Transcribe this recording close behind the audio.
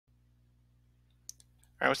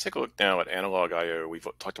All right, let's take a look now at analog I/O. We've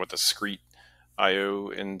talked about discrete I/O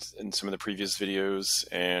in some of the previous videos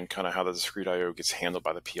and kind of how the discrete I/O gets handled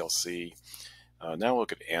by the PLC. Now we'll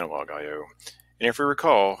look at analog I/O. And if we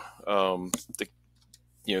recall, the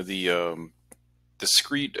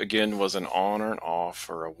discrete again was an on or an off,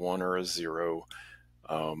 or a 1 or a 0.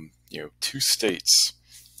 Two states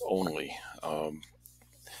only.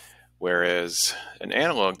 Whereas an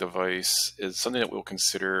analog device is something that we'll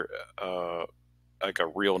consider like a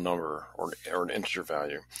real number or an integer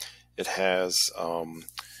value. It has,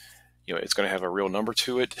 it's going to have a real number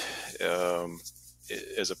to it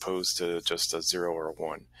as opposed to just a 0 or a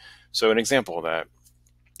 1. So an example of that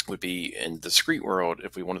would be in the discrete world.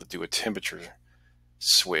 If we wanted to do a temperature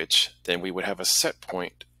switch, then we would have a set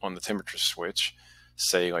point on the temperature switch,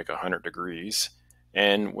 say like 100 degrees.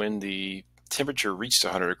 And when the temperature reached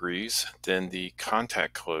 100 degrees, then the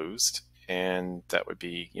contact closed, and that would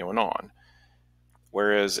be an on.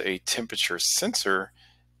 Whereas a temperature sensor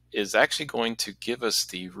is actually going to give us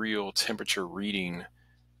the real temperature reading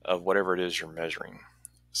of whatever it is you're measuring.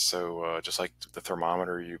 So just like the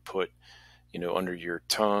thermometer you put under your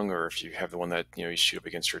tongue, or if you have the one that you shoot up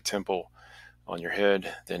against your temple on your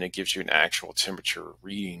head, then it gives you an actual temperature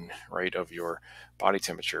reading, right, of your body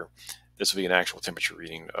temperature. This will be an actual temperature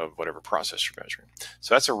reading of whatever process you're measuring.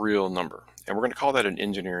 So that's a real number, and we're going to call that an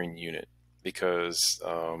engineering unit, because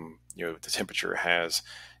the temperature has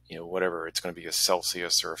whatever, it's going to be a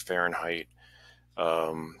Celsius or a Fahrenheit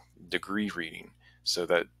degree reading. So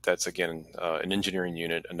that's again an engineering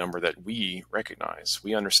unit, a number that we recognize.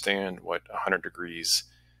 We understand what 100 degrees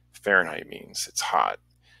Fahrenheit means. It's hot.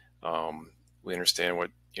 We understand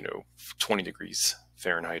what 20 degrees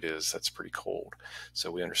Fahrenheit is. That's pretty cold.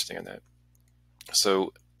 So we understand that.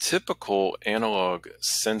 So typical analog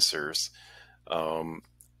sensors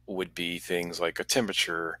would be things like a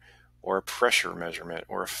temperature or a pressure measurement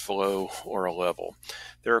or a flow or a level.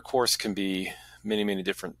 There of course can be many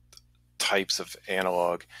different types of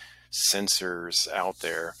analog sensors out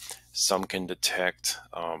there. Some can detect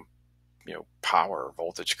power,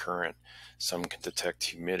 voltage, current. Some can detect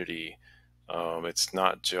humidity. It's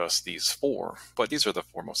not just these four, but these are the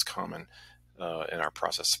four most common in our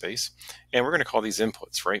process space. And we're going to call these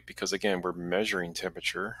inputs, right? Because again, we're measuring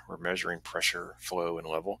temperature, we're measuring pressure, flow, and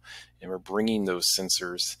level, and we're bringing those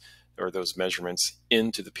sensors or those measurements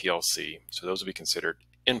into the PLC. So those will be considered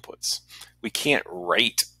inputs. We can't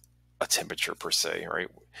write a temperature per se, right?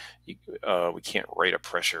 We can't write a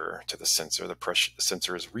pressure to the sensor. The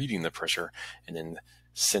sensor is reading the pressure and then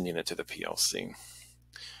sending it to the PLC.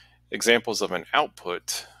 Examples of an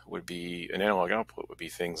output would be, an analog output would be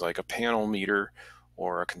things like a panel meter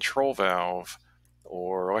or a control valve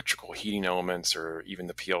or electrical heating elements, or even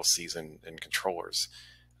the PLCs and controllers.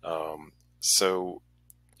 So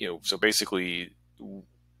basically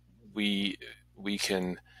we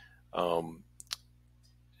can,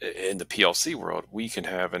 in the PLC world, we can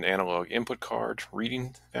have an analog input card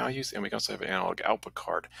reading values, and we can also have an analog output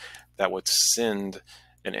card that would send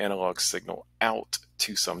an analog signal out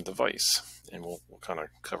to some device. And we'll kind of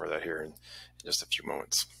cover that here in just a few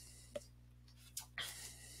moments.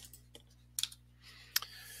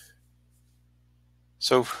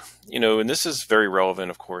 So, and this is very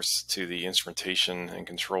relevant, of course, to the instrumentation and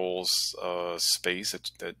controls space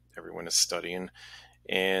that everyone is studying.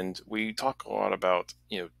 And we talk a lot about,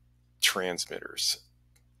 transmitters,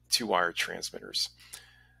 two-wire transmitters.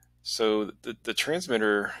 So the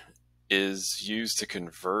transmitter is used to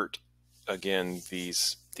convert, again,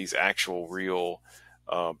 these actual real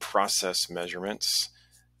process measurements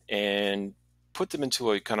and put them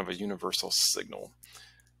into a kind of a universal signal.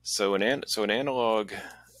 So an analog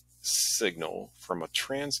signal from a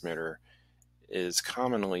transmitter is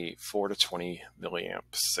commonly 4 to 20 milliamp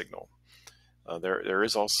signal. There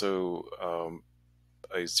is also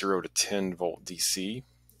a 0 to 10 volt DC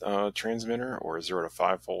transmitter, or a 0 to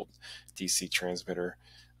 5 volt DC transmitter.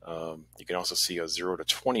 You can also see a 0 to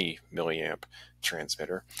 20 milliamp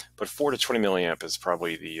transmitter, but 4 to 20 milliamp is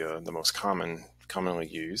probably the most commonly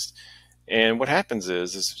used. And what happens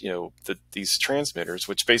is these transmitters,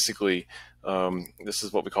 which basically this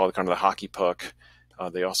is what we call kind of the hockey puck.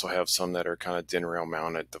 They also have some that are kind of din rail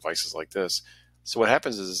mounted devices like this. So what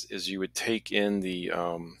happens is you would take in the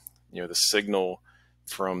the signal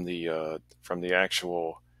from the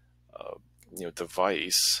actual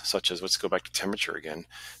device, such as, let's go back to temperature again.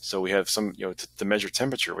 So we have some, to measure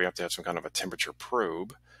temperature, we have to have some kind of a temperature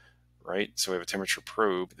probe, right? So we have a temperature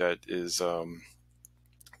probe that is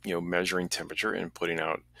measuring temperature and putting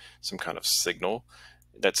out some kind of signal.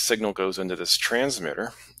 That signal goes into this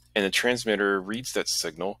transmitter, and the transmitter reads that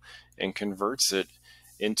signal and converts it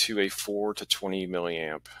into a 4 to 20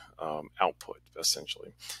 milliamp output,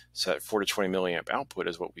 essentially. So that 4 to 20 milliamp output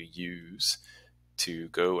is what we use to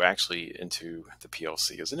go actually into the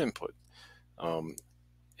PLC as an input.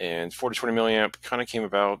 And 4 to 20 milliamp kind of came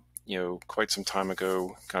about, quite some time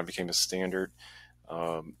ago, kind of became a standard.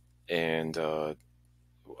 And we'll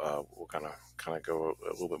kind of go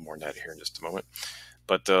a little bit more in that here in just a moment.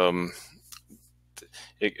 But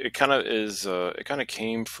it kind of is, it kind of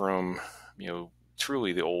came from,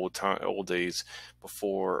 truly the old days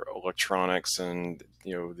before electronics and,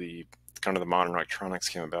 the kind of the modern electronics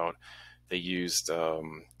came about. They used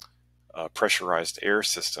pressurized air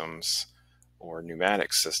systems or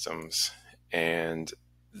pneumatic systems, and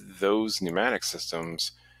those pneumatic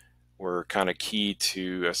systems were kind of key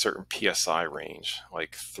to a certain PSI range,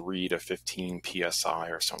 like 3 to 15 PSI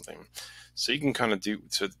or something. So you can kind of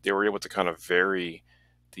so they were able to kind of vary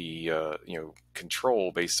the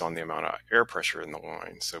control based on the amount of air pressure in the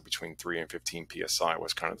line. So between 3 and 15 PSI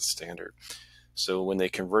was kind of the standard. So when they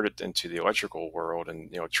converted into the electrical world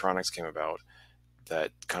and electronics came about,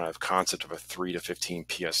 that kind of concept of a 3 to 15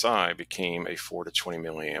 PSI became a 4 to 20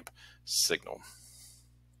 milliamp signal.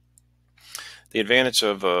 The advantage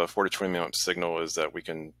of a 4 to 20 milliamp signal is that we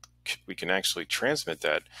can actually transmit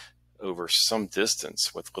that over some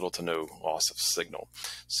distance with little to no loss of signal.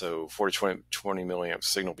 So 4 to 20 milliamp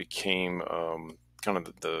signal became kind of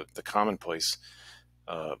the commonplace.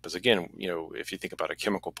 Because again, if you think about a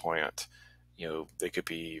chemical plant, they could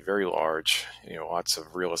be very large, lots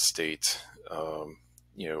of real estate,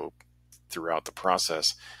 throughout the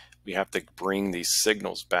process. We have to bring these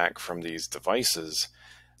signals back from these devices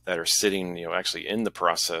that are sitting, actually in the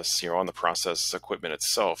process, on the process equipment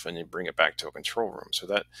itself, and you bring it back to a control room. So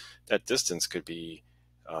that distance could be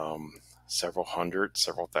several hundred,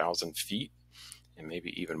 several thousand feet, and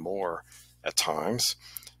maybe even more at times.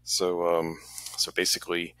 So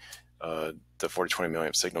basically, the 4 to 20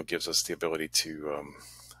 milliamp signal gives us the ability to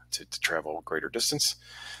travel a greater distance.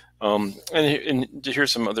 And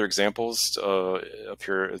here's some other examples up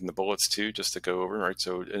here in the bullets too, just to go over, right?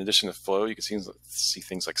 So in addition to flow, you can see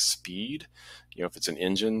things like speed. If it's an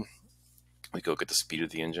engine, we go get the speed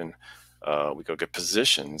of the engine. We go get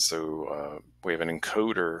position. So we have an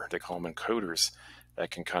encoder, they call them encoders,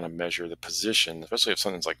 that can kind of measure the position, especially if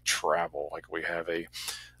something's like travel, like we have a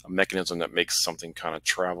mechanism that makes something kind of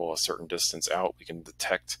travel a certain distance out. We can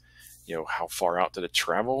detect, how far out did it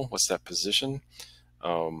travel? What's that position?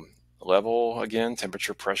 Level, again,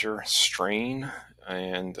 temperature, pressure, strain,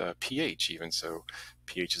 and pH even. So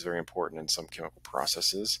pH is very important in some chemical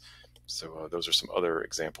processes. So those are some other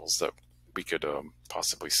examples that we could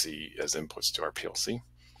possibly see as inputs to our PLC.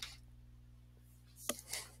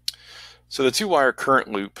 So the two-wire current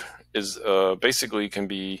loop is basically can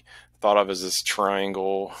be thought of as this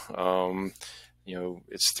triangle.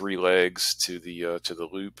 It's 3 legs to the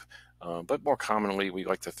loop. But more commonly, we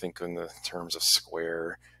like to think in the terms of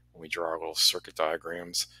square when we draw our little circuit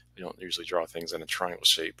diagrams. We don't usually draw things in a triangle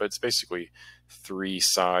shape, but it's basically 3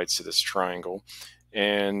 sides to this triangle.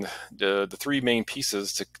 And the 3 main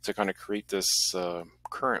pieces to kind of create this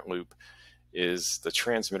current loop is the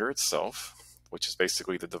transmitter itself, which is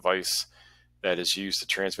basically the device that is used to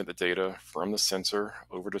transmit the data from the sensor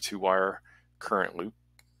over to 2-wire current loop.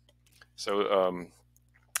 So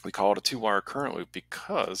we call it a 2-wire current loop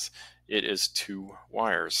because it is 2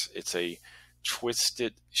 wires. It's a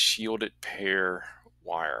twisted shielded pair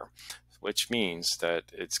wire, which means that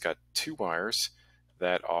it's got 2 wires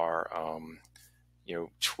that are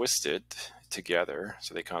twisted together.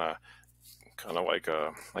 So they kind of like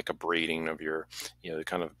a braiding of your,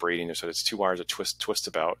 kind of braiding. So it's 2 wires that twist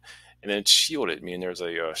about, and then it's shielded, meaning there's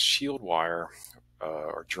a shield wire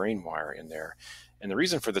or drain wire in there. And the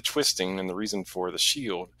reason for the twisting and the reason for the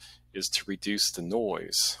shield is to reduce the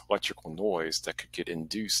noise, electrical noise that could get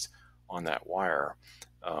induced on that wire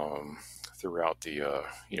throughout the,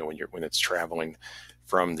 when it's traveling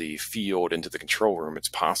from the field into the control room. It's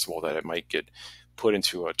possible that it might get put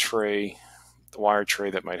into a tray, the wire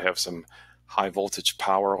tray that might have some high voltage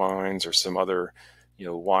power lines or some other,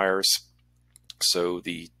 wires. So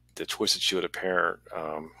the twisted shielded pair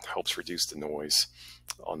helps reduce the noise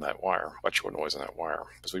on that wire, electrical noise on that wire,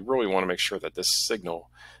 because we really want to make sure that this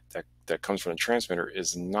signal that comes from the transmitter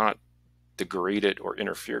is not degraded or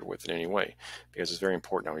interfered with in any way, because it's very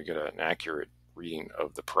important that we get an accurate reading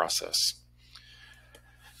of the process.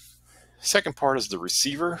 Second part is the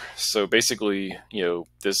receiver. So basically, the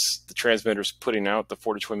transmitter's putting out the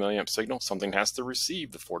 4 to 20 milliamp signal. Something has to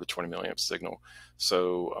receive the 4 to 20 milliamp signal.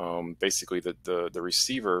 So basically, the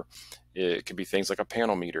receiver, it could be things like a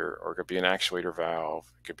panel meter, or it could be an actuator valve,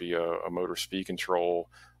 it could be a motor speed control,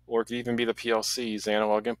 or it could even be the PLC's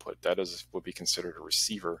analog input. That would be considered a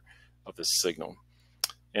receiver of this signal.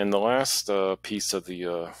 And the last piece of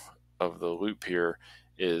the loop here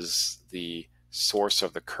is the source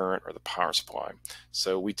of the current or the power supply.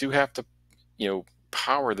 So we do have to,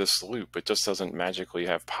 power this loop. It just doesn't magically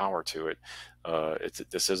have power to it.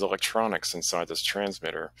 This is electronics inside this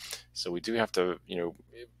transmitter, so we do have to,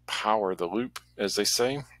 power the loop, as they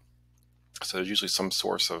say. So there's usually some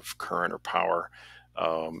source of current or power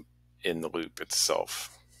in the loop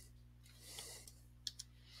itself.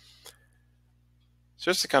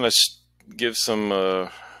 So just to kind of give some,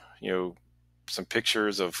 some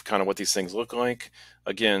pictures of kind of what these things look like.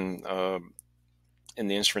 Again, in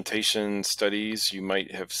the instrumentation studies, you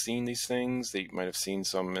might have seen these things. You might have seen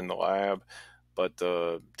some in the lab, but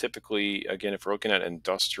typically, again, if we're looking at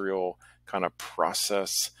industrial kind of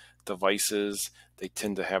process devices, they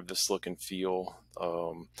tend to have this look and feel,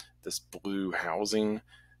 this blue housing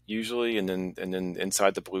usually, and then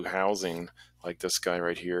inside the blue housing, like this guy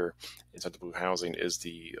right here, inside the blue housing is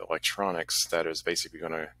the electronics that is basically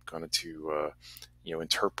going to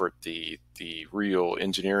interpret the real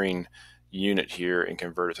engineering unit here and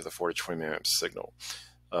convert it to the 40 to 20 milliamp signal.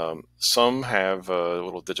 Some have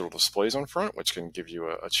little digital displays on front, which can give you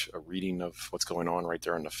a reading of what's going on right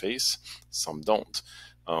there in the face. Some don't.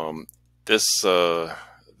 This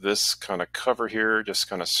kind of cover here just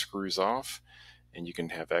kind of screws off, and you can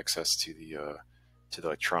have access to the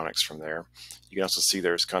electronics from there. You can also see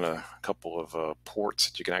there's kind of a couple of ports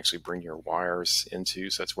that you can actually bring your wires into.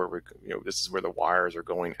 So that's where this is where the wires are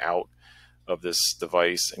going out of this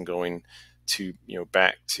device and going to,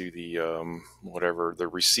 back to the whatever the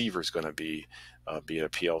receiver is going to be it a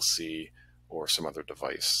PLC or some other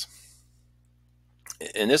device.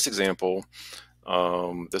 In this example,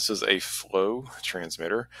 this is a flow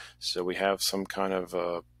transmitter. So we have some kind of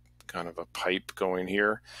a pipe going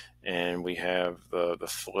here, and we have the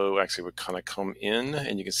flow actually would kind of come in,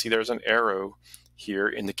 and you can see there's an arrow here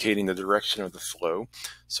indicating the direction of the flow.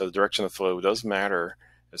 So the direction of the flow does matter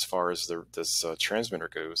as far as this transmitter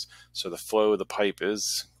goes. So the flow of the pipe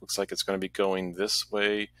looks like it's going to be going this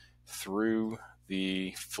way through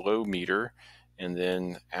the flow meter and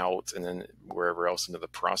then out and then wherever else into the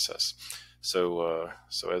process. So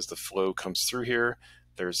as the flow comes through here,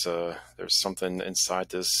 there's something inside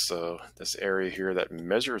this area here that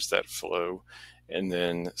measures that flow and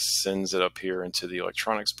then sends it up here into the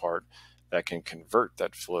electronics part that can convert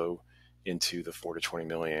that flow into the 4 to 20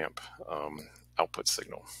 milliamp output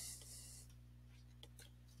signal.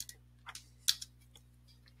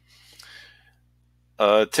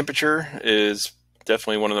 Temperature is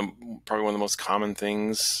definitely probably one of the most common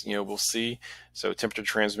things we'll see. So temperature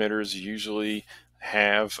transmitters usually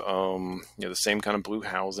have the same kind of blue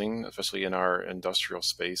housing, especially in our industrial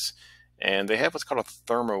space, and they have what's called a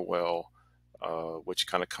thermal well, which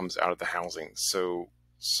kind of comes out of the housing. So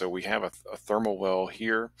we have a thermal well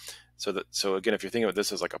here. So again, if you're thinking of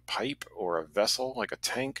this as like a pipe or a vessel, like a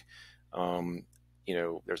tank,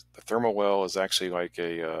 there's the thermal well is actually like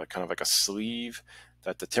a kind of like a sleeve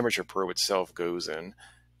that the temperature probe itself goes in.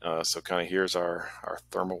 So kind of here's our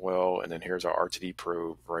thermal well, and then here's our RTD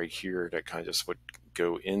probe right here that kind of just would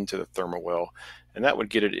go into the thermal well, and that would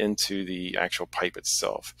get it into the actual pipe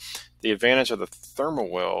itself. The advantage of the thermal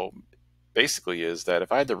well basically is that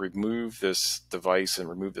if I had to remove this device and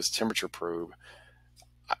remove this temperature probe,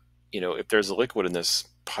 if there's a liquid in this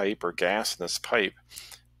pipe or gas in this pipe,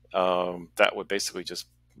 that would basically just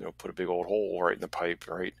put a big old hole right in the pipe,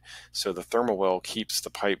 right? So the thermal well keeps the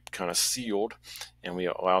pipe kind of sealed, and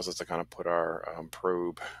allows us to kind of put our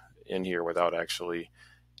probe in here without actually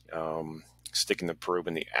sticking the probe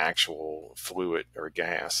in the actual fluid or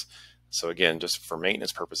gas. So again, just for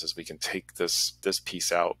maintenance purposes, we can take this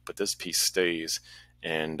piece out, but this piece stays,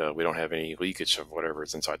 and we don't have any leakage of whatever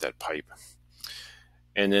is inside that pipe.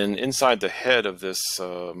 And then inside the head of this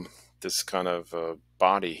this kind of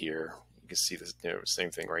body here, you can see this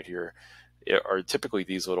same thing right here, are typically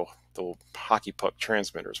these little hockey puck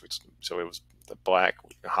transmitters. So it was the black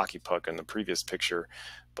hockey puck in the previous picture,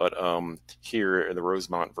 but here in the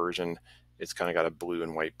Rosemont version, it's kind of got a blue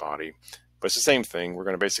and white body. But it's the same thing. We're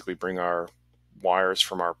going to basically bring our wires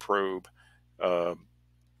from our probe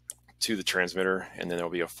to the transmitter, and then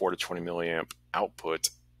there'll be a 4 to 20 milliamp output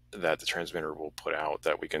that the transmitter will put out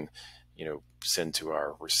that we can, send to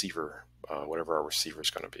our receiver, whatever our receiver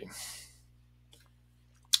is going to be.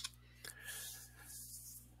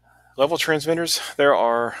 Level transmitters, there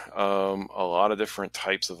are a lot of different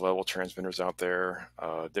types of level transmitters out there,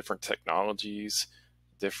 different technologies,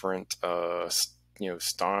 different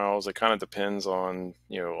styles. It kind of depends on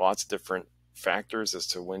lots of different factors as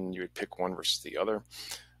to when you would pick one versus the other.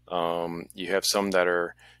 You have some that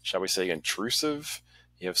are, shall we say, intrusive.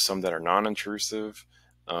 You have some that are non-intrusive.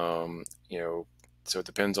 You know, so it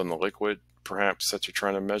depends on the liquid, perhaps, that you're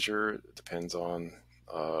trying to measure. It depends on,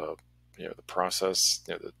 you know, the process,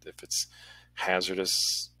 you know, if it's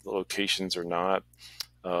hazardous locations or not.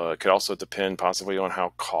 It could also depend possibly on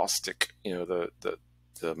how caustic, you know,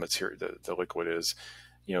 the material, the liquid is.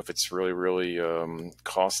 You know, if it's really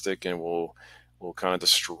caustic and will kind of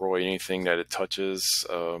destroy anything that it touches.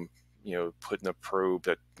 You know, putting a probe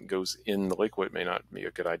that goes in the liquid may not be a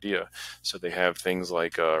good idea. So they have things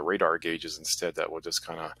like radar gauges instead that will just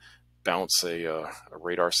kind of bounce a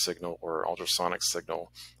radar signal or ultrasonic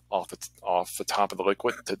signal off the top of the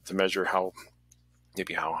liquid to measure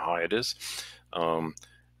maybe how high it is.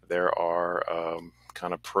 There are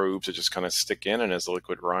kind of probes that just kind of stick in, and as the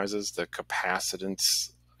liquid rises, the capacitance,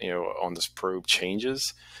 you know, on this probe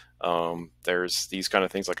changes. There's these kind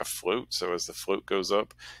of things like a float. So as the float goes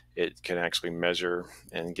up, it can actually measure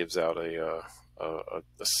and gives out a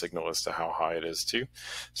signal as to how high it is too.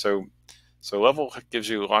 So level gives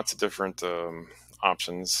you lots of different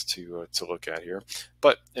options to look at here.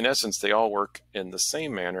 But in essence, they all work in the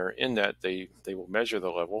same manner in that they will measure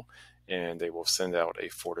the level and they will send out a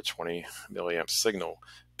 4 to 20 milliamp signal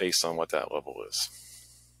based on what that level is.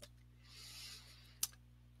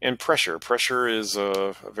 And pressure is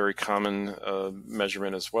a very common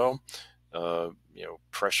measurement as well. You know,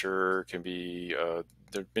 pressure can be,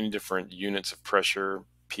 there are many different units of pressure: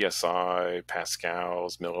 PSI,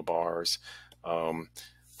 pascals, millibars.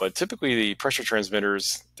 But typically the pressure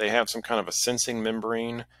transmitters, they have some kind of a sensing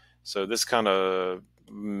membrane. So this kind of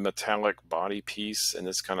metallic body piece and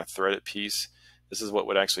this kind of threaded piece, this is what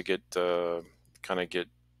would actually get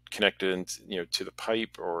connected into, you know, to the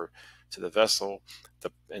pipe or to the vessel.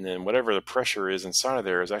 And then whatever the pressure is inside of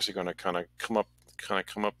there is actually going to kind of come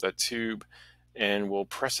up that tube and will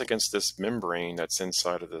press against this membrane that's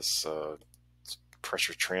inside of this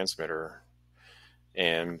pressure transmitter.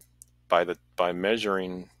 And by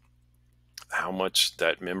measuring how much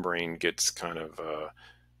that membrane gets kind of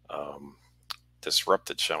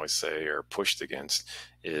disrupted, shall we say, or pushed against,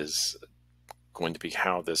 is going to be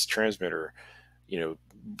how this transmitter, you know,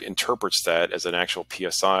 interprets that as an actual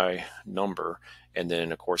PSI number, and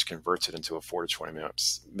then of course converts it into a 4 to 20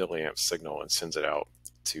 milliamp signal and sends it out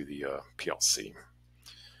to the PLC.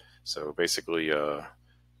 So basically,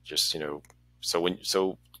 just, you know,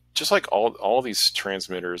 so just like all these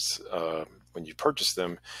transmitters, when you purchase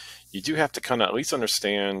them, you do have to kind of at least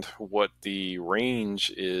understand what the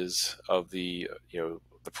range is of the, you know,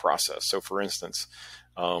 the process. So for instance,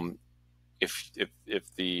 if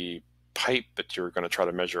the pipe that you're going to try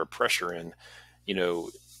to measure a pressure in, you know,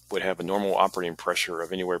 would have a normal operating pressure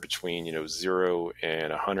of anywhere between, you know, 0 and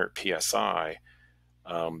 100 psi,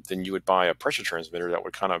 then you would buy a pressure transmitter that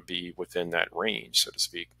would kind of be within that range, so to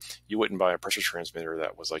speak. You wouldn't buy a pressure transmitter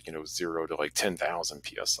that was like, you know, 0 to like 10,000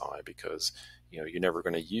 psi, because, you know, you're never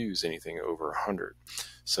going to use anything over 100.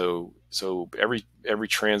 So every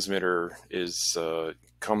transmitter is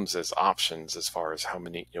comes as options as far as how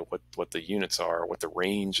many, you know, what the units are, what the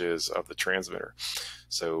range is of the transmitter.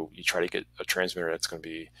 So you try to get a transmitter that's going to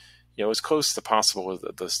be, you know, as close to possible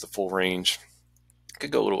as the full range.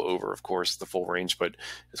 Could go a little over, of course, the full range, but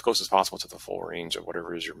as close as possible to the full range of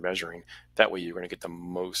whatever it is you're measuring. That way you're going to get the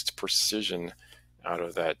most precision out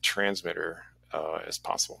of that transmitter as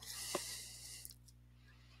possible.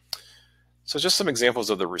 So just some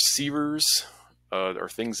examples of the receivers or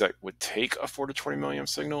things that would take a 4 to 20 milliamp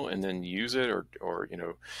signal and then use it, or you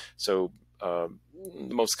know, so the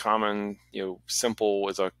most common, you know, simple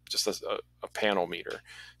is just a panel meter.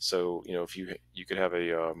 So, you know, if you could have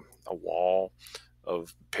a wall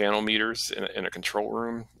of panel meters in a control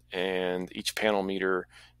room, and each panel meter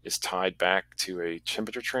is tied back to a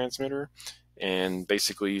temperature transmitter, and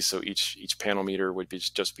basically, so each panel meter would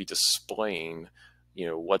just be displaying, you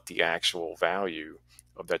know, what the actual value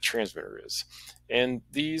of that transmitter is. And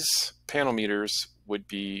these panel meters would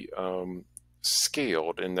be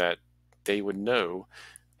scaled in that they would know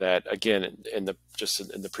that, again, in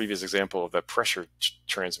the previous example of that pressure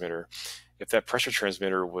transmitter, if that pressure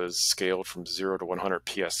transmitter was scaled from 0 to 100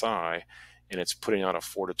 psi and it's putting out a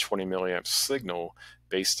 4 to 20 milliamp signal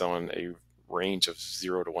based on a range of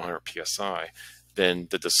 0 to 100 psi, then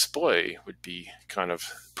the display would be kind of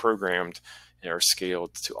programmed or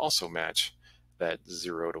scaled to also match that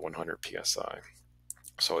 0 to 100 psi.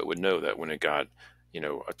 So it would know that when it got, you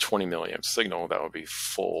know, a 20 milliamp signal, that would be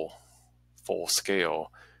full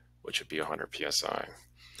scale, which would be 100 psi.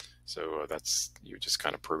 So that's, you just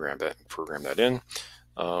kind of program that in.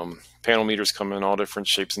 Panel meters come in all different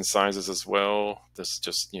shapes and sizes as well. This is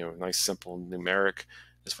just, you know, nice simple numeric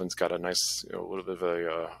This one's got a nice, a little bit of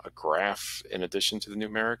a graph in addition to the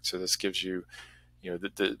numeric. So this gives you,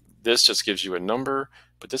 this just gives you a number,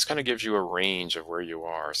 but this kind of gives you a range of where you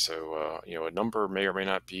are. So, a number may or may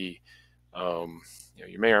not be,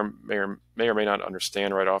 you may not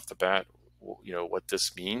understand right off the bat, what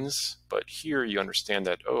this means. But here you understand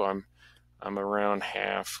that, oh, I'm around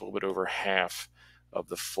half, a little bit over half of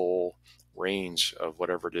the full range of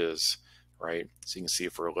whatever it is, right? So you can see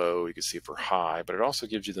it for low, you can see it for high, but it also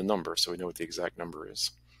gives you the number, so we know what the exact number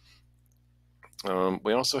is.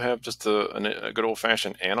 We also have just a good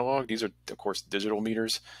old-fashioned analog. These are, of course, digital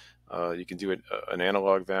meters. You can do an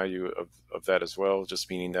analog value of that as well, just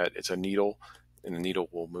meaning that it's a needle, and the needle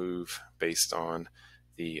will move based on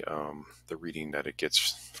the reading that it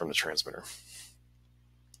gets from the transmitter.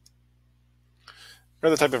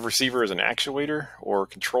 Another type of receiver is an actuator or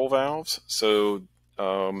control valves. So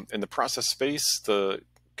in the process space, the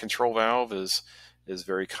control valve is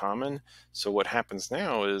very common. So what happens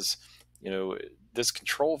now is, this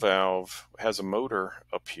control valve has a motor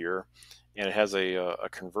up here, and it has a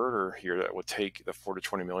converter here that would take the 4 to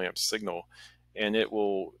 20 milliamp signal, and it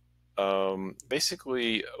will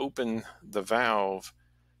basically open the valve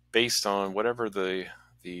based on whatever the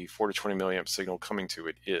 4 to 20 milliamp signal coming to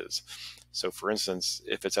it is. So for instance,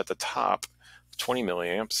 if it's at the top 20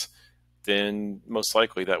 milliamps, then most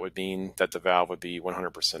likely that would mean that the valve would be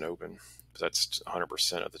 100% open, because that's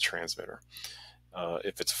 100% of the transmitter.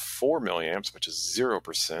 If it's 4 milliamps, which is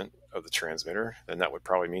 0% of the transmitter, then that would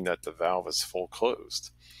probably mean that the valve is full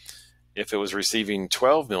closed. If it was receiving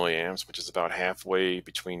 12 milliamps, which is about halfway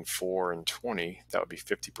between 4 and 20, that would be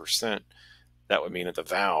 50%. That would mean that the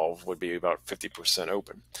valve would be about 50%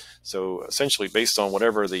 open. So essentially, based on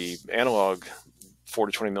whatever the analog 4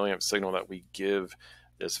 to 20 milliamp signal that we give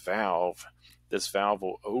this valve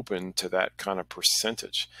will open to that kind of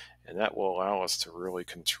percentage, and that will allow us to really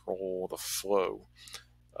control the flow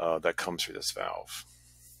that comes through this valve.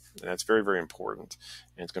 And that's very, very important,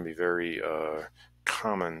 and it's going to be very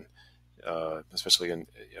common, especially in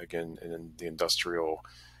the industrial,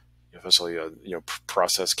 especially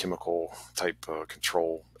process chemical type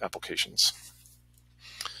control applications.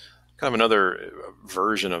 Kind of another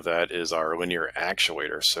version of that is our linear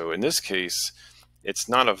actuator. So in this case, it's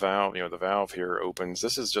not a valve. The valve here opens.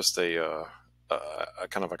 This is just a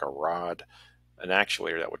kind of like a rod, an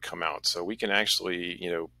actuator that would come out. So we can actually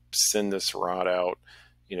send this rod out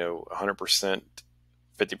 100%,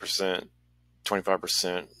 50%,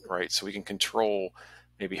 25%, right? So we can control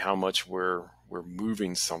maybe how much we're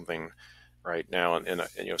moving something right now, and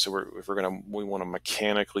so if we want to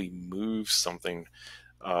mechanically move something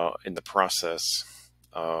in the process,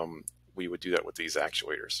 we would do that with these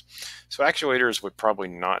actuators. So actuators would probably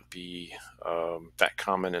not be that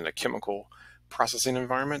common in a chemical processing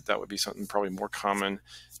environment. That would be something probably more common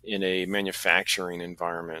in a manufacturing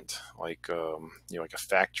environment, like like a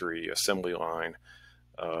factory assembly line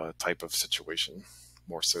type of situation,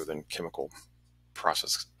 more so than chemical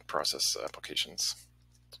process applications.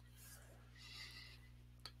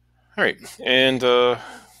 All right, and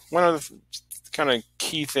one of the kind of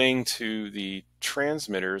key thing to the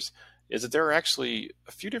transmitters is that there are actually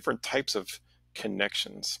a few different types of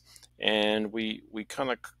connections, and we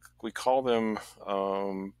call them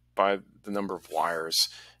by the number of wires.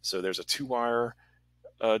 So there's a 2-wire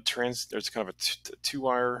there's kind of a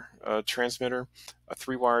 2-wire transmitter, a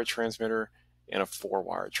 3-wire transmitter, and a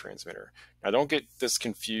 4-wire transmitter. Now don't get this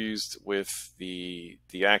confused with the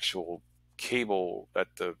actual cable that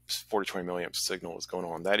the 4 to 20 milliamp signal is going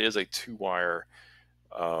on. That is a 2-wire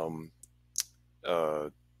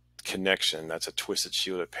connection. That's a twisted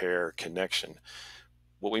shielded pair connection.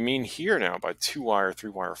 What we mean here now by 2-wire,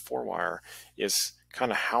 3-wire, 4-wire is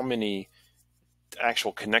kind of how many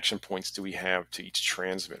actual connection points do we have to each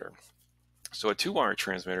transmitter. So a 2-wire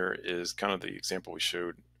transmitter is kind of the example we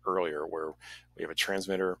showed earlier, where we have a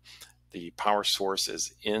transmitter, the power source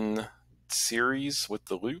is in series with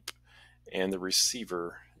the loop, and the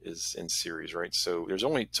receiver is in series, right? So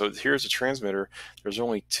here's a transmitter. There's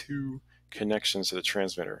only 2 connections to the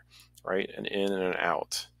transmitter, right? An in and an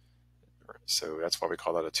out. So that's why we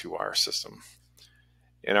call that a 2-wire system.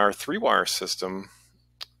 In our 3-wire system,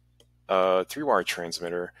 3-wire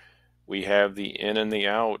transmitter, we have the in and the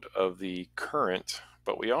out of the current,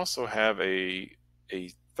 but we also have a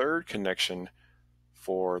third connection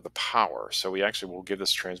for the power. So we actually will give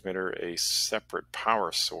this transmitter a separate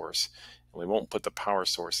power source, and we won't put the power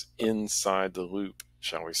source inside the loop,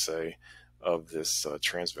 shall we say, of this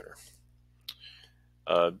transmitter.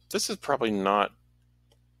 This is probably not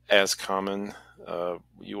as common.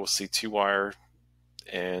 You will see 2-wire,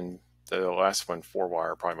 and the last one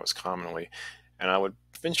 4-wire probably most commonly. And I would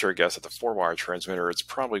venture a guess at the 4-wire transmitter, it's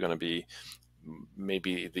probably going to be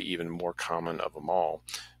maybe the even more common of them all.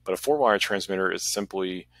 But a 4-wire transmitter is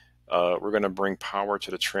simply, we're going to bring power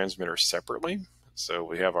to the transmitter separately. So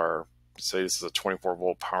we have our, say this is a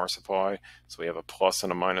 24-volt power supply. So we have a plus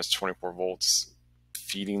and a minus 24 volts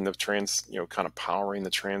feeding the kind of powering the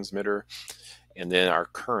transmitter. And then our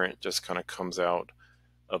current just kind of comes out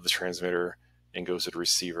of the transmitter and goes to the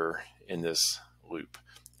receiver in this loop.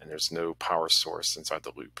 And there's no power source inside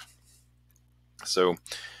the loop. So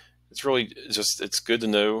it's really just, it's good to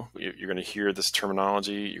know. You're going to hear this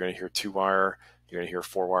terminology. You're going to hear 2-wire. You're going to hear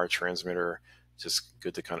 4-wire transmitter. Just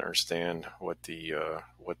good to kind of understand what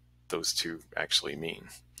what those two actually mean.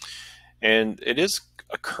 And it is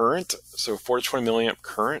a current, so 4 to 20 milliamp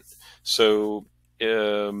current. So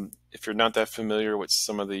if you're not that familiar with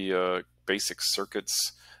some of the basic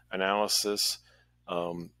circuits analysis,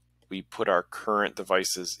 we put our current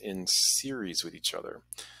devices in series with each other.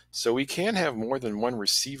 So we can have more than one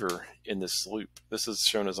receiver in this loop. This is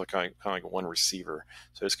shown as like kind of like one receiver.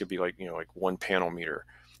 So this could be like, like one panel meter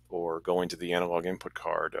or going to the analog input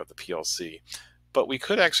card of the PLC. But we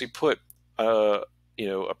could actually put a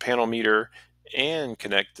panel meter and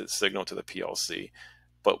connect the signal to the PLC.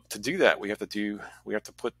 But to do that, we have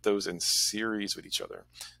to put those in series with each other.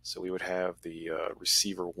 So we would have the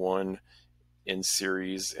receiver 1 in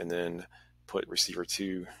series and then put receiver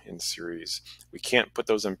 2 in series. We can't put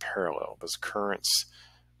those in parallel because currents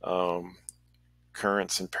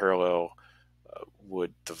in parallel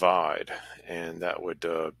would divide, and that would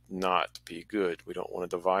not be good. We don't want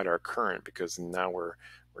to divide our current because now we're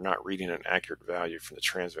not reading an accurate value from the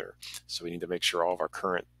transmitter. So we need to make sure all of our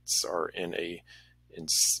currents are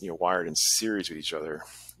wired in series with each other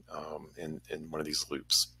in one of these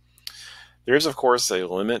loops. There is, of course, a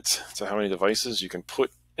limit to how many devices you can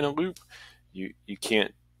put in a loop. You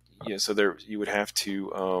can't, so there you would have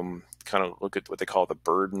to kind of look at what they call the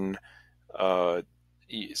burden.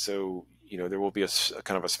 So there will be a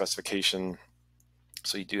kind of a specification.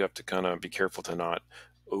 So you do have to kind of be careful to not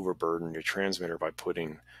overburden your transmitter by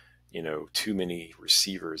putting too many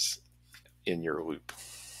receivers in your loop.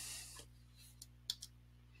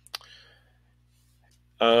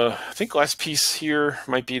 I think last piece here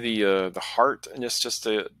might be the HART, and just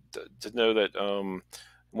to know that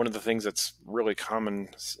one of the things that's really common,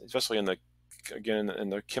 especially in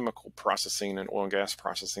the chemical processing and oil and gas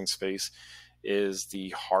processing space, is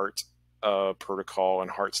the HART protocol,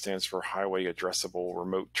 and HART stands for Highway Addressable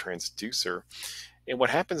Remote Transducer. And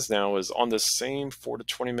what happens now is on the same 4 to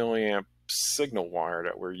 20 milliamp signal wire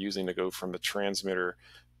that we're using to go from the transmitter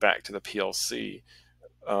back to the PLC,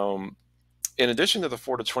 in addition to the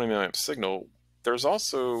 4 to 20 milliamp signal, there's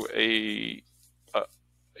also a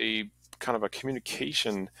kind of a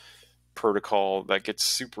communication protocol that gets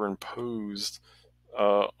superimposed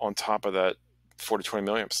on top of that 4 to 20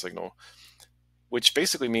 milliamp signal, which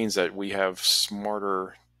basically means that we have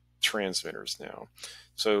smarter transmitters now.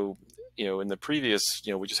 So, in the previous,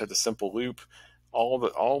 we just had the simple loop.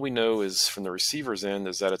 All we know is from the receiver's end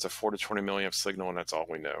is that it's a 4 to 20 milliamp signal, and that's all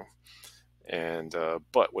we know. And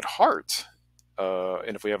but with HART,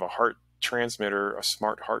 and if we have a HART transmitter, a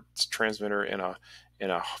smart HART transmitter, and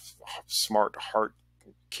a smart HART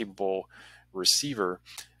capable receiver,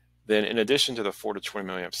 then in addition to the 4 to 20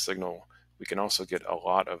 milliamp signal, we can also get a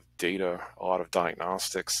lot of data, a lot of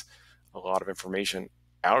diagnostics, a lot of information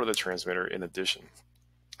out of the transmitter in addition,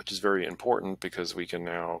 which is very important because we can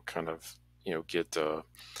now kind of get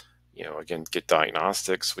get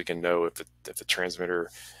diagnostics. We can know if the transmitter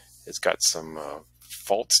has got some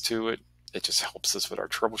faults to it. It just helps us with our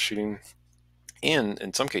troubleshooting. And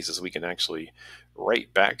in some cases, we can actually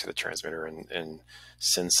write back to the transmitter and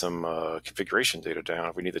send some configuration data down.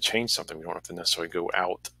 If we need to change something, we don't have to necessarily go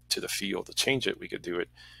out to the field to change it. We could do it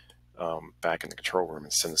back in the control room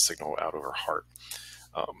and send the signal out over HART.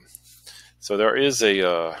 So there's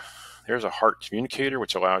a HART communicator,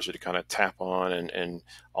 which allows you to kind of tap on and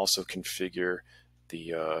also configure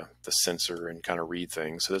the sensor and kind of read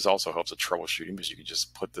things. So this also helps with troubleshooting because you can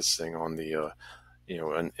just put this thing on the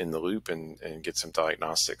in the loop and get some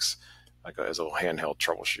diagnostics as a little handheld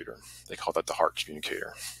troubleshooter. They call that the HART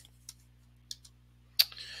communicator.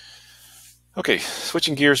 Okay,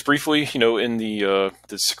 switching gears briefly, in the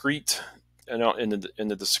discrete in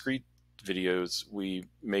the discrete videos, we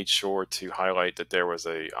made sure to highlight that there was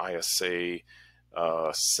a ISA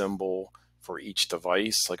symbol for each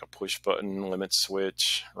device, like a push button, limit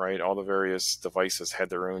switch, right? All the various devices had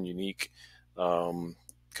their own unique kind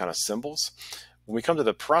of symbols. When we come to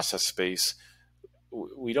the process space,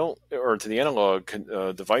 we don't, or to the analog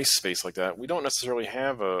device space like that, we don't necessarily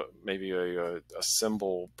have maybe a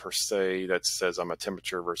symbol per se that says I'm a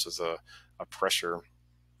temperature versus a pressure.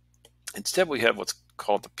 Instead, we have what's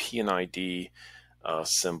called the P&ID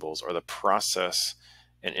symbols, or the process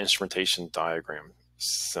and instrumentation diagram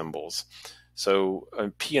symbols. So a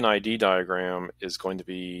P&ID diagram is going to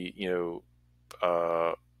be,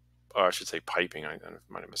 I should say piping. I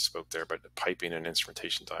might have misspoke there, but piping and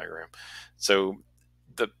instrumentation diagram. So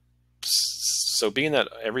being that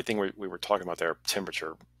everything we were talking about there,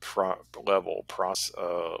 temperature, level,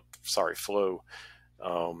 flow,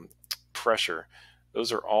 pressure,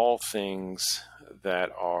 those are all things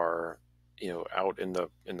that are out in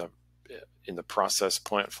the process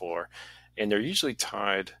plant floor, and they're usually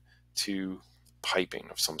tied to piping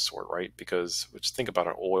of some sort, right? Because just think about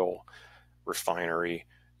an oil refinery.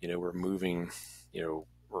 We're moving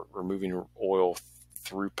oil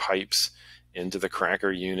through pipes into the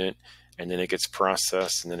cracker unit, and then it gets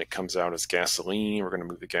processed, and then it comes out as gasoline. We're going to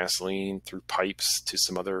move the gasoline through pipes to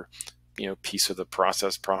some other piece of the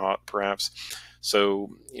process, perhaps.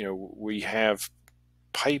 So we have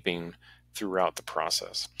piping throughout the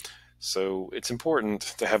process. So it's important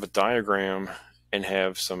to have a diagram and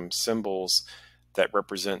have some symbols that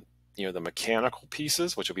represent the mechanical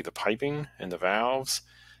pieces, which will be the piping and the valves,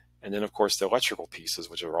 and then of course the electrical pieces,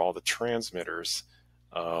 which are all the transmitters,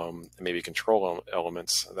 and maybe control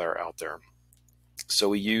elements that are out there. So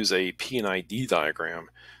we use a P&ID diagram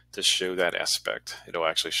to show that aspect. It'll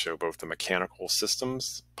actually show both the mechanical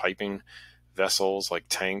systems, piping, vessels like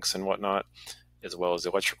tanks and whatnot, as well as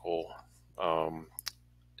electrical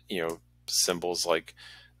symbols like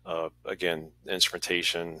again,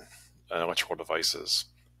 instrumentation and electrical devices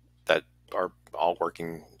that are all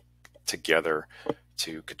working together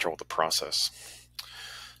to control the process.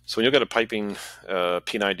 So when you look at a piping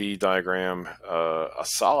P&ID diagram, a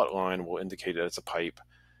solid line will indicate that it's a pipe.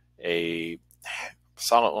 A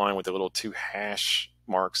solid line with the little two hash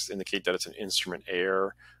marks indicate that it's an instrument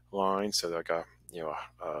air line. So like a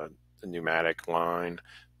pneumatic line,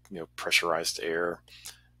 pressurized air.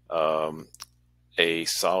 A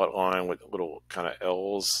solid line with little kind of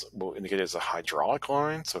L's will indicate it's a hydraulic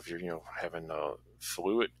line. So if you're having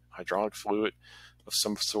hydraulic fluid of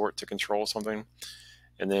some sort to control something.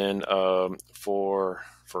 And then for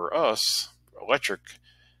us, electric,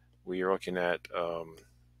 we are looking at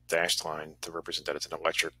dashed line to represent that it's an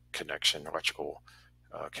electrical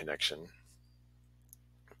connection.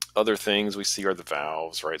 Other things we see are the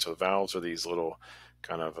valves, right? So the valves are these little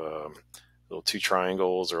kind of little two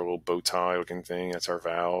triangles or a little bow tie looking thing. That's our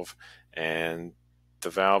valve. And the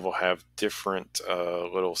valve will have different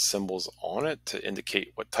little symbols on it to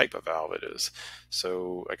indicate what type of valve it is.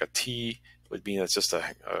 So like a T would mean it's just a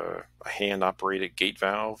hand operated gate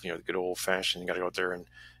valve, the good old fashioned, you got to go out there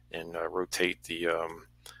and rotate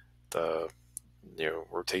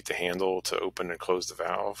rotate the handle to open and close the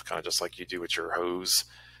valve, kind of just like you do with your hose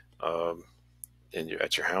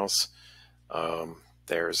at your house.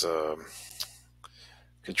 There's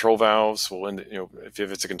control valves. If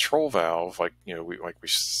it's a control valve, like we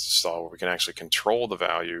saw, where we can actually control the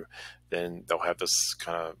value, then they'll have this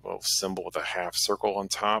kind of little symbol with a half circle on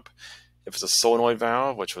top. If it's a solenoid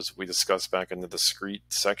valve, which we discussed back in the discrete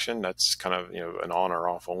section, that's kind of an on or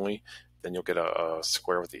off only. Then you'll get a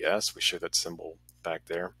square with the S. We show that symbol back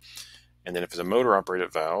there. And then if it's a motor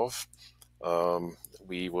operated valve,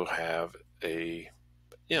 we will have a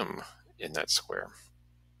M in that square.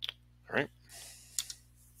 All right.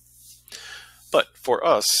 But for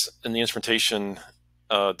us in the instrumentation,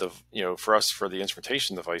 for the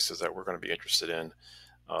instrumentation devices that we're going to be interested in,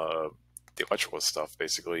 the electrical stuff,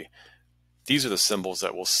 basically, these are the symbols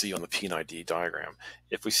that we'll see on the P&ID diagram.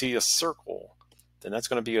 If we see a circle, then that's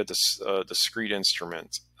going to be a discrete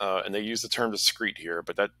instrument. And they use the term discrete here,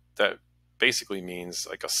 but that basically means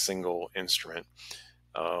like a single instrument.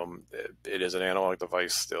 It is an analog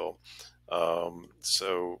device still.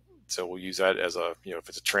 So we'll use that as if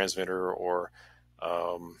it's a transmitter or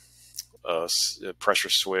a pressure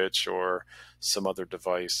switch or some other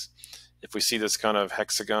device. If we see this kind of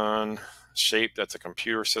hexagon shape, that's a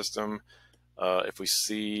computer system. If we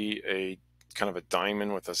see a kind of a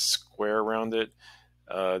diamond with a square around it,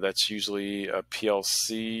 that's usually a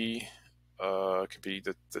PLC. Could be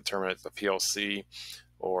determined as a PLC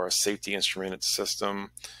or a safety instrumented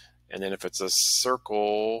system. And then if it's a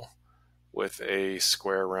circle with a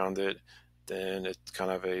square around it, then it's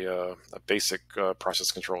kind of a basic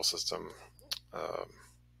process control system.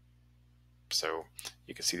 So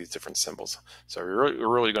you can see these different symbols. So we're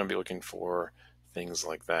really going to be looking for things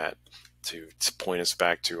like that to point us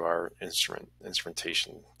back to our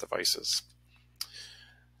instrumentation devices.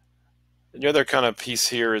 The other kind of piece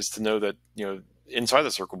here is to know that, inside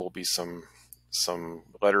the circle will be some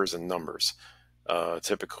letters and numbers.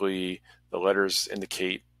 Typically, the letters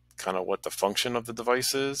indicate kind of what the function of the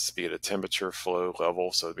device is, be it a temperature, flow,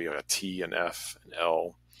 level. So it'd be like a T, an F, an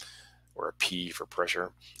L, or a P for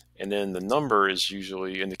pressure. And then the number is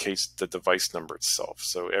usually indicates the device number itself.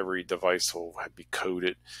 So every device will be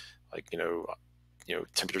coded, like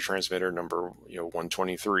temperature transmitter number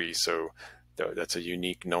 123. So that's a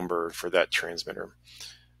unique number for that transmitter.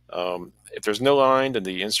 If there's no line, then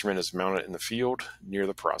the instrument is mounted in the field near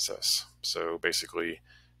the process. So basically,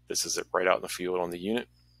 this is it right out in the field on the unit.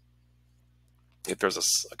 If there's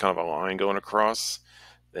a kind of a line going across,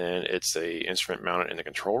 then it's a instrument mounted in the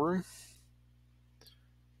control room.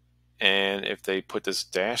 And if they put this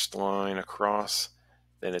dashed line across,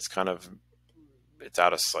 then it's out of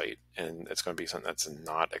sight, and it's going to be something that's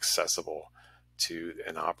not accessible to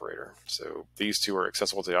an operator. So these two are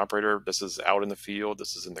accessible to the operator. This is out in the field,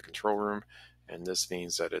 this is in the control room, and this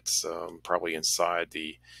means that it's probably inside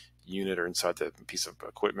the unit or inside the piece of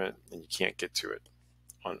equipment, and you can't get to it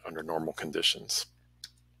under normal conditions.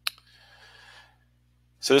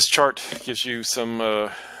 So this chart gives you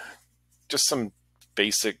just some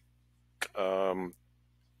basic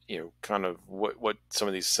kind of what some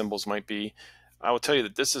of these symbols might be. I will tell you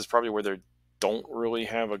that this is probably where they don't really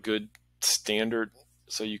have a good standard,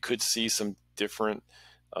 so you could see some different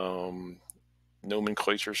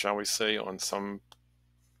nomenclature, shall we say, on some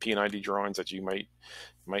P&ID drawings that you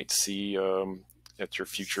might see at your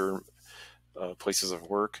future places of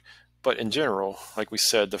work. But in general, like we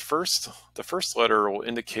said, the first letter will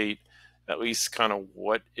indicate at least kind of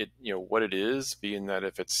what it is, being that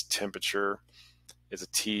if it's temperature, is a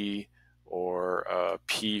T, or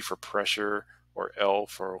P for pressure, or L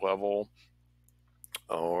for level,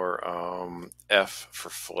 or F for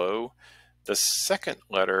flow. The second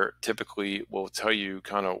letter typically will tell you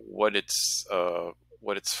kind of what its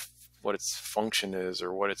function is,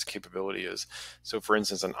 or what its capability is. So for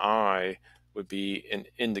instance, an I would be an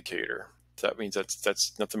indicator. That means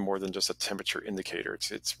that's nothing more than just a temperature indicator.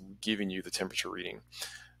 It's giving you the temperature reading.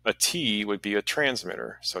 A T would be a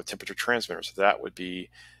transmitter, so a temperature transmitter. So that would be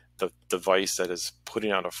the device that is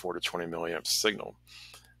putting out a 4 to 20 milliamp signal.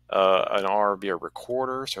 An R would be a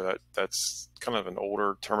recorder, so that's kind of an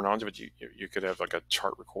older terminology, but you could have like a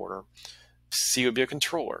chart recorder. C would be a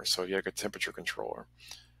controller, so you have a temperature controller.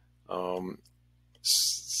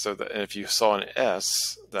 So that, and if you saw an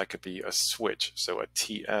S, that could be a switch. So a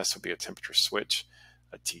TS would be a temperature switch.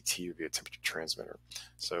 A TT would be a temperature transmitter.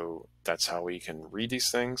 So that's how we can read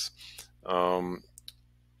these things. And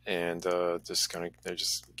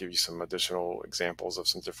just give you some additional examples of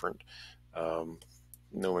some different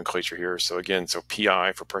nomenclature here. So again,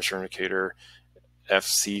 PI for pressure indicator,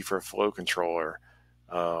 FC for flow controller,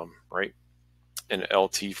 right? And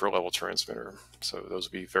LT for level transmitter. So those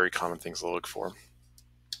would be very common things to look for.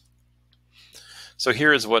 So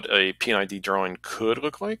here is what a P&ID drawing could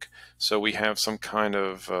look like. So we have some kind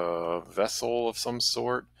of vessel of some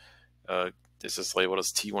sort. This is labeled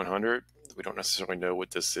as T100. We don't necessarily know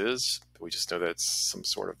what this is, but we just know that it's some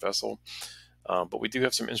sort of vessel. But we do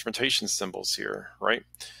have some instrumentation symbols here, right?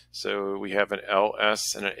 So we have an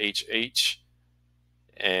LS and an HH,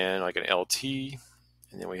 and like an LT,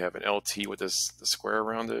 and then we have an LT with the square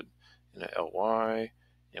around it, and an LY,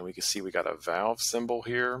 and we can see we got a valve symbol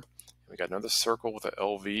here. We got another circle with an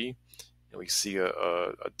LV, and we see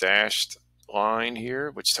a dashed line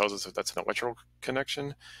here, which tells us that that's an electrical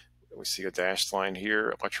connection. We see a dashed line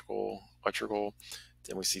here, electrical.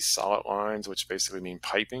 Then we see solid lines, which basically mean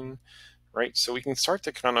piping, right? So we can start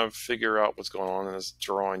to kind of figure out what's going on in this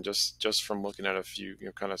drawing just from looking at a few,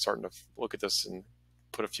 kind of starting to look at this and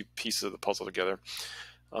put a few pieces of the puzzle together.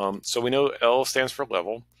 So we know L stands for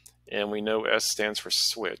level, and we know S stands for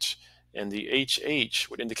switch. And the HH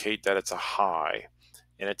would indicate that it's a high,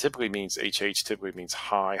 and it typically means HH typically means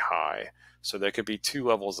high. So there could be two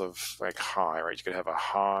levels of like high, right? You could have a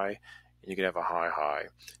high, and you could have a high,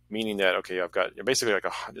 meaning that okay, I've got basically like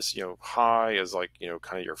this high is like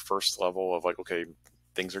kind of your first level of like okay,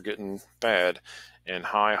 things are getting bad, and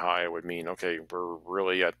high would mean okay, we're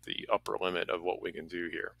really at the upper limit of what we can do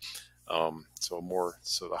here. So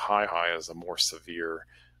the high is a more severe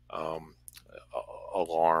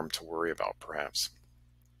alarm to worry about, perhaps.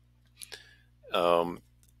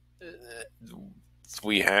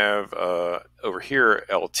 We have over here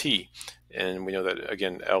LT, and we know that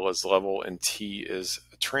again L is level and T is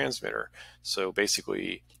a transmitter. So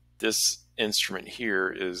basically this instrument here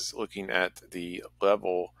is looking at the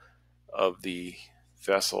level of the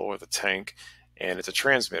vessel or the tank, and it's a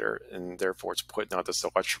transmitter, and therefore it's putting out this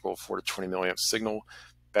electrical 4 to 20 milliamp signal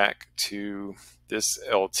back to this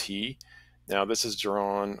LT. Now this is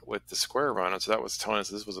drawn with the square around it, so that was telling us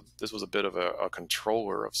this was a bit of a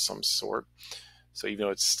controller of some sort. So even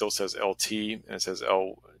though it still says LT and it says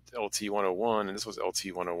LT101 and this was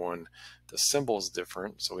LT101, the symbol is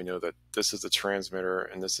different. So we know that this is the transmitter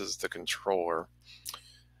and this is the controller.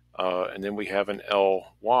 And then we have an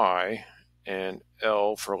LY and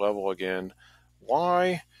L for level again.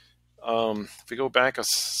 Y, if we go back a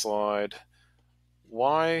slide,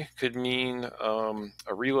 Y could mean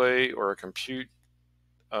a relay or a compute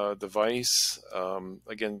device.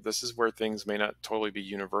 Again, this is where things may not totally be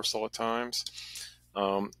universal at times.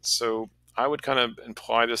 So I would kind of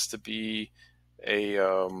imply this to be a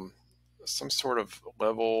some sort of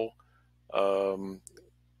level kind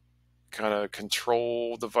of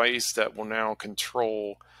control device that will now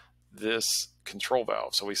control this control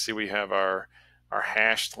valve. So we have our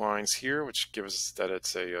hashed lines here, which gives us that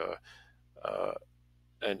it's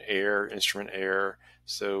an instrument error.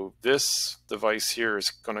 So this device here is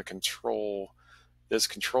going to control this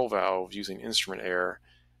control valve using instrument error.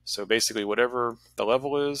 So basically whatever the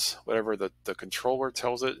level is, whatever the controller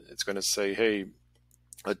tells it, it's going to say, hey,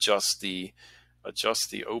 adjust the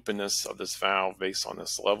openness of this valve based on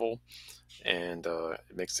this level, and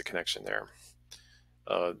it makes the connection there.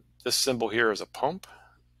 This symbol here is a pump,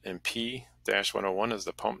 and P-101 is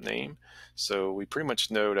the pump name. So we pretty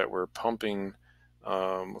much know that we're pumping,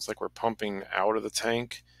 looks like we're pumping out of the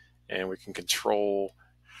tank, and we can control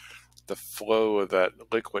the flow of that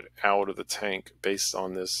liquid out of the tank based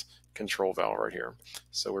on this control valve right here.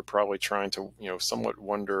 So we're probably trying to, somewhat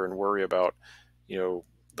wonder and worry about, the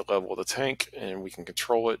level of the tank, and we can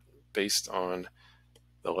control it based on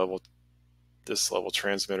the level, this level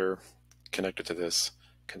transmitter connected to this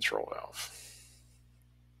control valve.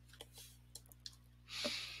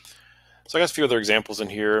 So I got a few other examples in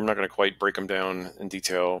here. I'm not going to quite break them down in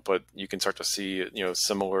detail, but you can start to see,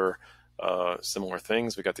 similar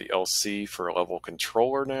things. We got the LC for a level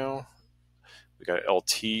controller now. We got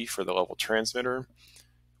LT for the level transmitter.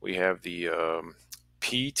 We have the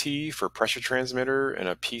PT for pressure transmitter, and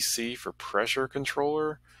a PC for pressure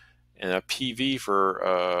controller, and a PV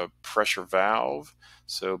for pressure valve.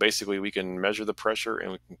 So basically we can measure the pressure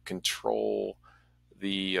and we can control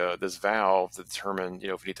the this valve to determine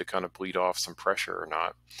if we need to kind of bleed off some pressure or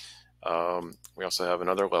not. We also have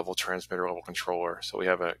another level transmitter level controller. So we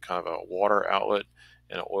have a kind of a water outlet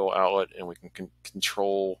and an oil outlet, and we can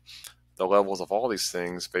control the levels of all these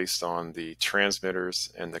things based on the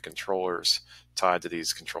transmitters and the controllers tied to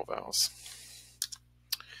these control valves.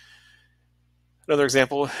 Another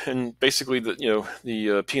example, and basically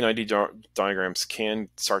the P&ID diagrams can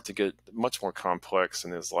start to get much more complex in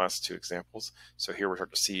those last two examples. So here we're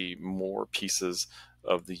starting to see more pieces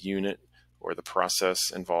of the unit or the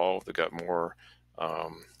process involved. We've got more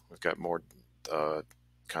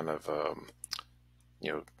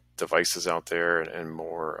devices out there, and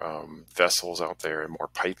more vessels out there, and more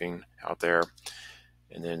piping out there,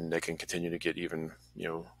 and then they can continue to get even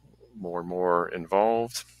more and more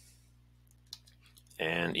involved,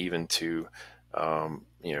 and even to an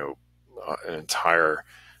entire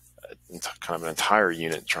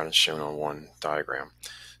unit trying to show on one diagram.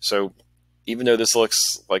 So even though this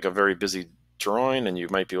looks like a very busy drawing, and you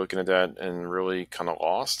might be looking at that and really kind of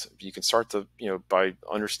lost, you can start to by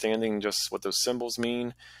understanding just what those symbols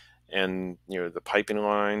mean and the piping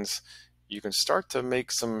lines, you can start to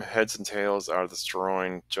make some heads and tails out of this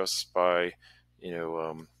drawing just by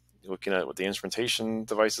looking at what the instrumentation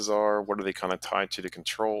devices are, what are they kind of tied to the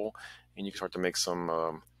control, and you can start to make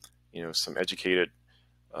some some educated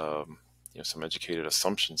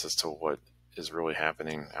assumptions as to what is really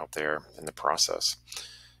happening out there in the process.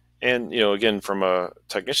 And again, from a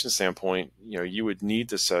technician standpoint, you would need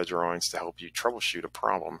this set of drawings to help you troubleshoot a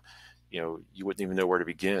problem. You wouldn't even know where to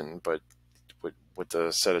begin, but with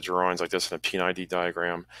the set of drawings like this in a P&ID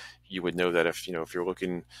diagram, you would know that if you're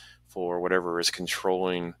looking for whatever is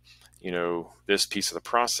controlling this piece of the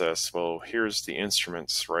process, well, here's the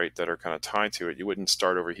instruments, right, that are kind of tied to it. You wouldn't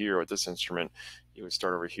start over here with this instrument, you would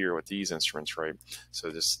start over here with these instruments, right?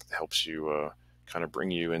 So this helps you kind of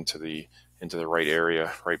bring you into the right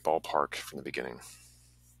area, right ballpark from the beginning.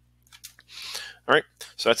 All right,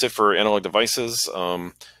 so that's it for analog devices.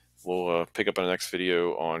 We'll pick up in the next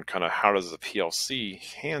video on kind of how does the PLC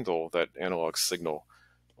handle that analog signal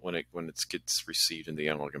when it gets received in the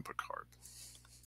analog input card.